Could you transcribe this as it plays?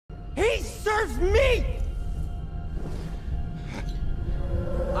He serves me!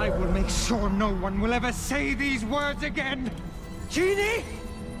 I will make sure no one will ever say these words again. Genie?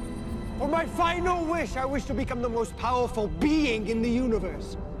 For my final wish, I wish to become the most powerful being in the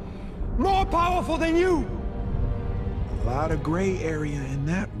universe. More powerful than you! A lot of gray area in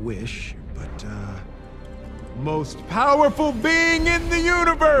that wish, but, most powerful being in the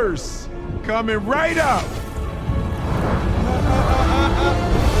universe! Coming right up!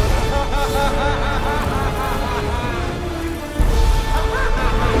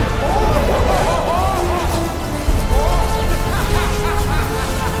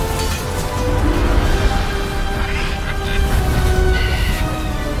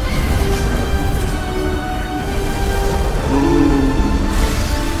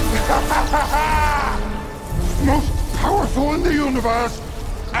 Most powerful in the universe!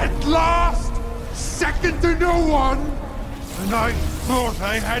 At last! Second to no one! And I thought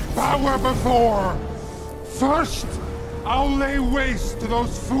I had power before! First, I'll lay waste to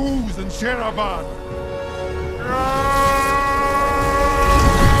those fools in Sheraban!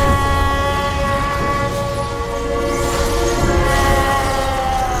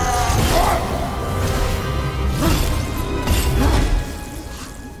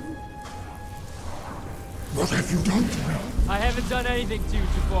 What have you done to me? I haven't done anything to you,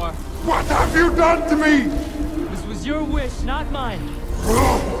 Jafar. What have you done to me? This was your wish, not mine.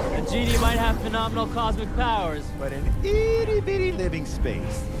 A genie might have phenomenal cosmic powers, but an itty-bitty living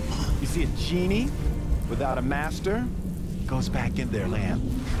space. You see, a genie without a master goes back in their land.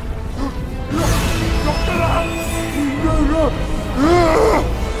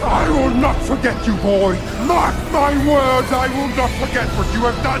 I will not forget you, boy. Mark my words, I will not forget what you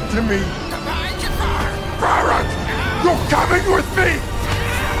have done to me. Goodbye, Jafar! Barrett! You're coming with me!